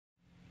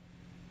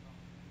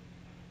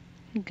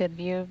Good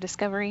view of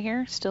Discovery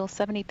here, still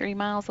 73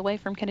 miles away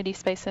from Kennedy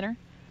Space Center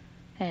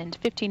and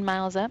 15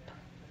 miles up,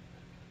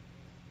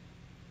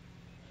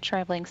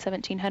 traveling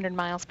 1,700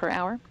 miles per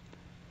hour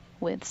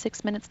with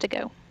 6 minutes to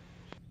go.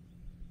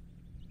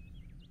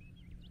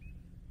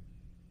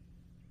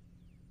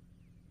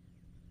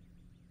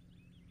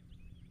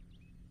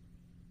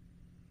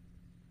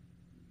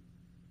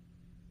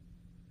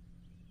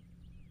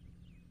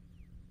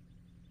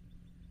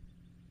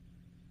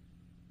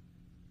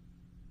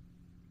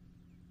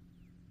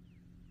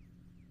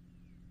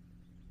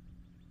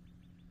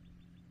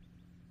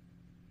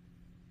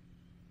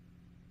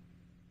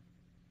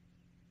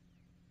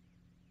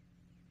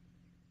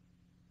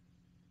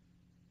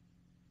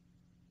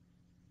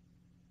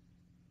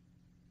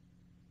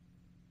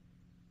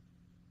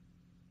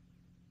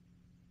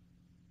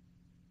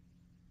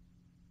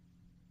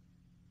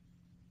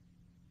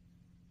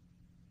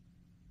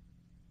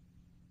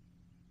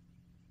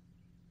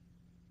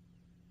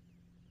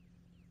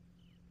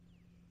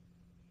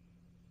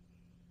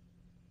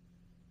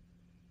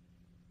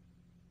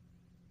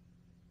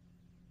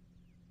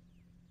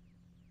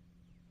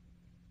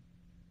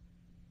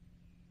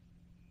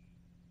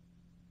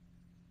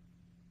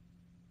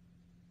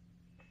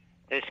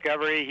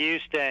 Discovery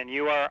Houston,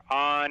 you are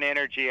on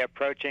energy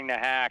approaching the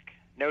hack.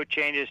 No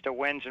changes to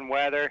winds and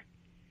weather.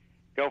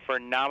 Go for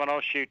nominal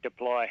shoot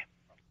deploy.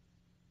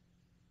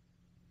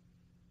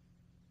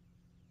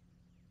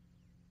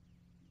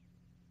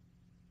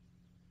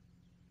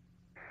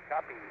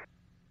 Copy.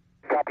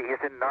 Copy,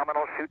 Houston,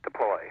 nominal shoot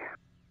deploy.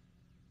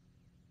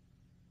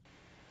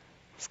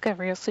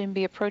 Discovery will soon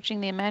be approaching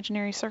the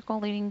imaginary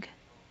circle leading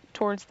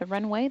towards the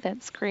runway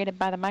that's created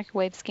by the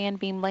microwave scan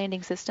beam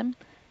landing system.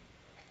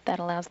 That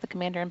allows the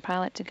commander and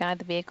pilot to guide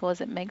the vehicle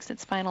as it makes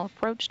its final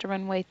approach to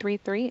runway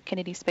 33 at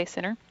Kennedy Space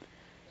Center.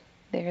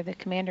 There, the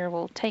commander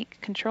will take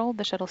control of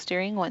the shuttle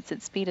steering once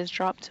its speed is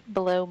dropped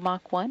below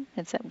Mach 1.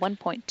 It's at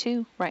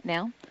 1.2 right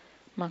now,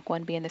 Mach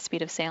 1 being the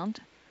speed of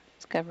sound.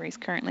 Discovery is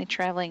currently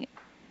traveling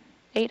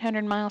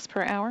 800 miles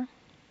per hour,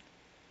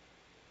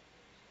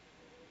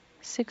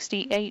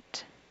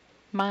 68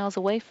 miles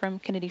away from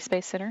Kennedy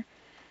Space Center,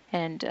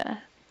 and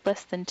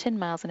less than 10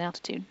 miles in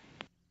altitude.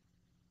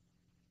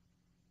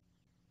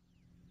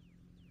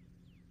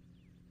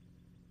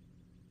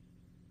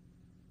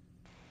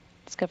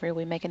 Discovery will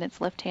be making its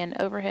left-hand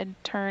overhead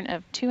turn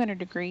of 200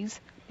 degrees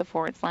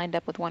before it's lined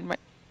up with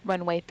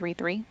runway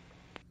 33.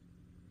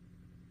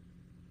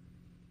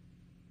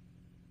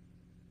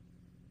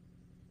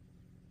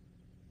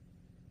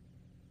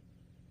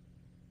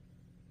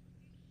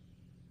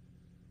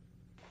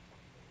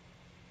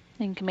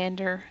 And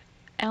Commander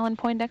Alan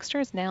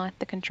Poindexter is now at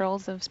the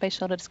controls of Space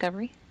Shuttle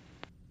Discovery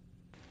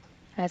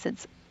as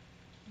it's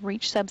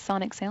reached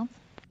subsonic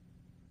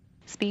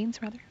speeds.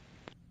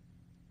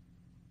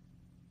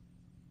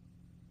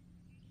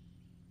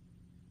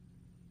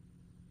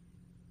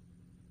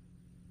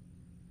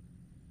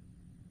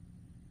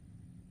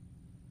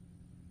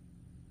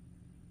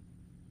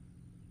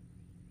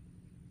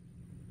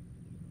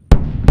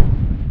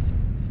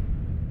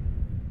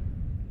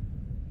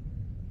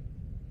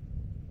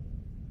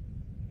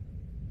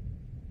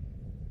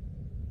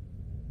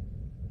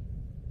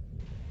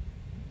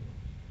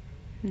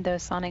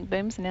 Those sonic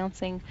booms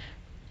announcing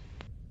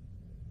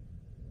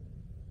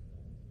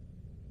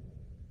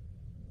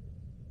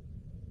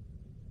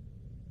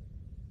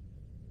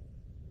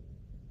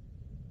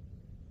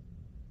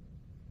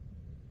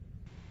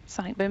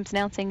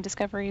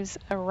Discovery's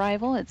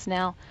arrival. It's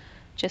now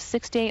just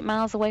 68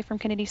 miles away from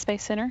Kennedy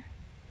Space Center,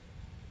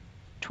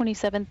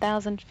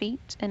 27,000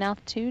 feet in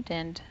altitude,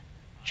 and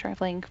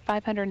traveling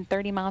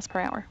 530 miles per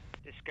hour.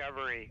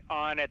 Discovery,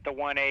 on at the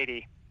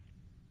 180.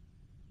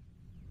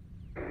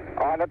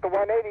 On at the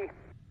 180.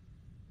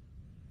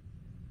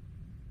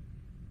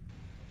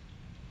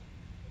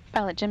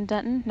 Pilot Jim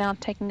Dutton now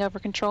taking over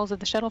controls of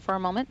the shuttle for a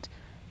moment.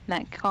 And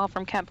that call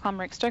from Capcom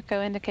Rick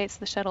Sturko indicates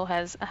the shuttle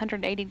has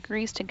 180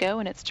 degrees to go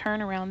in its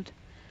turn around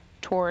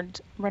toward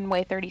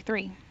runway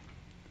 33.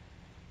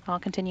 All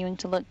continuing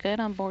to look good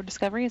on board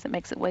Discovery as it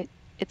makes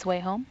its way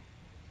home.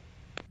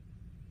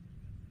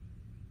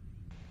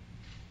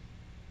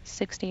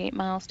 68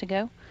 miles to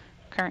go,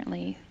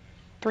 currently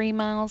 3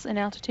 miles in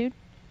altitude,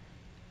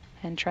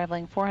 and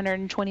traveling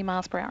 420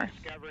 miles per hour.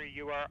 Discovery,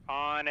 you are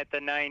on at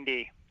the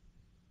 90.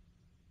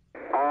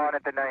 On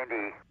at the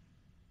 90.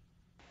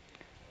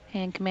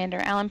 And Commander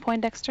Alan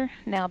Poindexter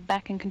now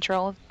back in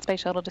control of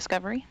Space Shuttle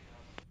Discovery.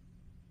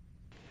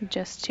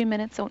 Just 2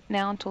 minutes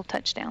now until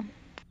touchdown.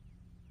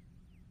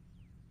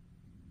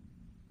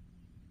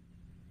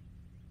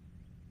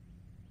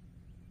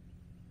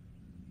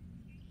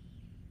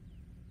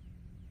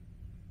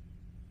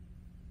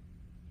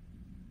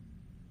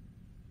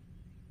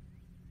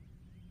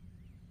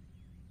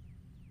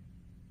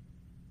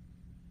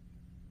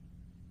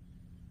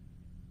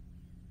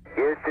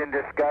 Houston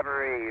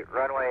Discovery,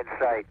 runway in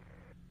sight.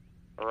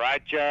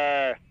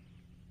 Roger.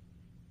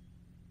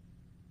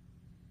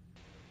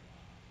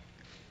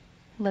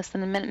 Less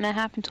than a minute and a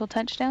half until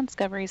touchdown.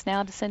 Discovery is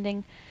now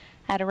descending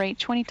at a rate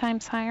 20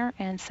 times higher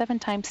and 7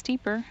 times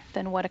steeper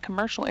than what a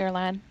commercial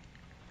airline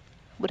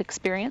would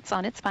experience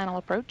on its final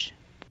approach.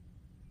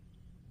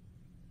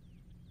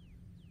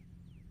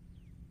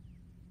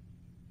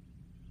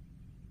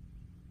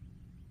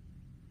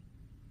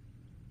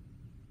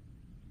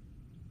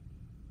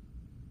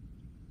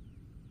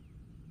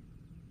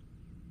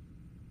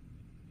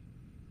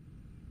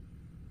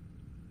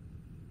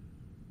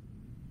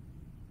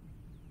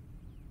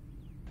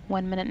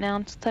 One minute now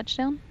until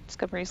touchdown.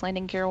 Discovery's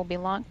landing gear will be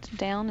locked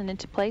down and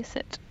into place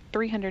at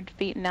 300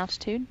 feet in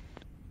altitude.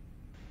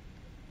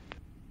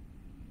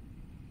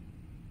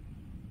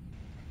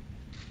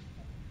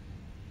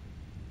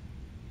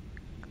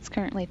 It's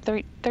currently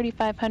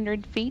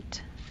 3,500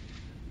 feet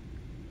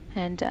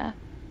and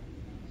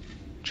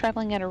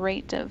traveling at a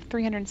rate of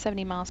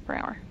 370 miles per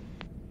hour.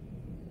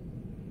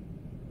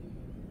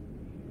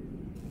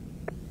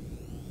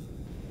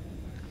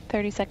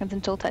 .30 seconds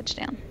until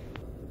touchdown.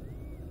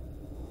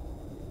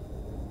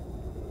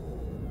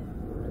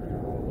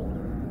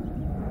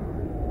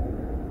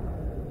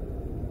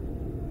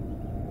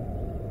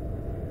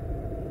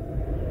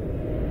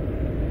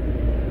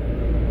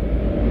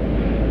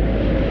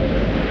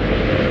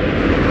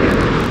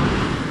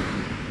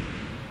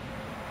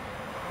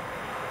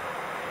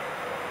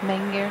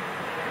 Main gear,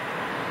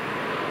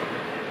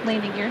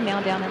 landing gear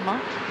now down and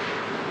locked.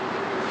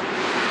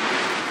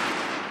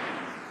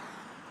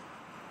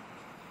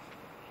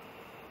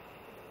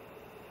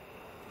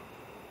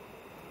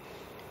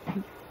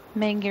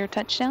 Main gear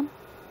touchdown.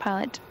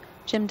 Pilot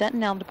Jim Dutton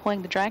now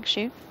deploying the drag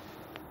chute.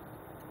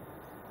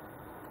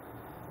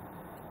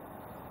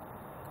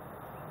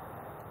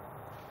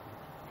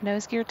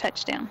 Nose gear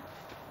touchdown.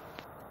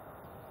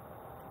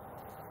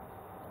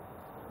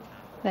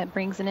 That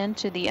brings an end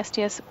to the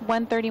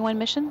STS-131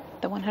 mission,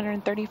 the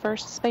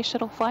 131st Space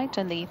Shuttle flight,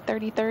 and the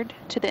 33rd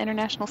to the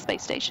International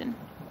Space Station.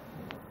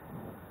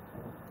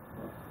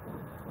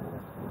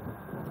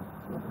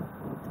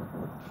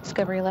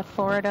 Discovery left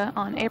Florida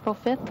on April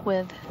 5th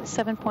with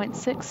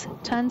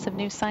 7.6 tons of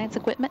new science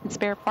equipment and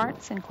spare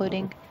parts,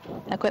 including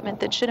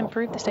equipment that should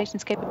improve the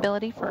station's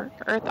capability for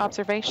Earth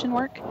observation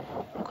work,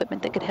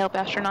 equipment that could help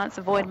astronauts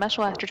avoid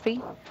muscle atrophy,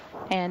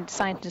 and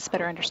scientists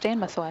better understand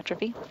muscle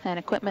atrophy, and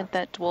equipment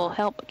that will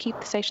help keep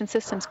the station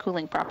systems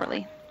cooling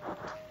properly.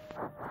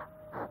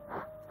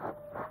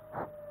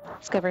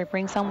 Discovery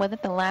brings home with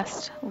it the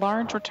last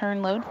large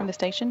return load from the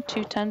station,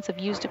 2 tons of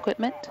used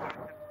equipment.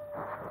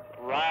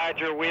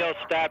 Roger, wheel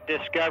stop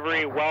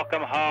Discovery,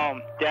 welcome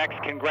home. Dex,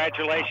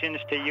 congratulations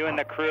to you and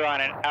the crew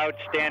on an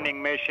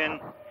outstanding mission.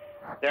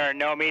 There are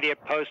no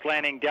immediate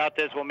post-landing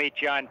deltas. We'll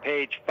meet you on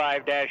page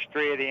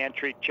 5-3 of the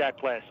entry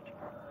checklist.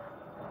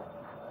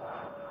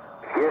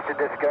 Houston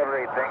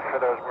Discovery, thanks for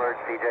those words,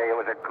 CJ. It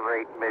was a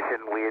great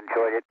mission. We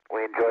enjoyed it.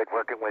 We enjoyed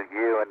working with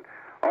you and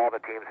all the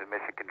teams in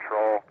Mission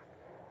Control.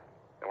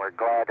 And we're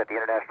glad that the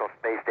International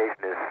Space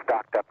Station is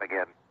stocked up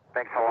again.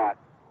 Thanks a lot.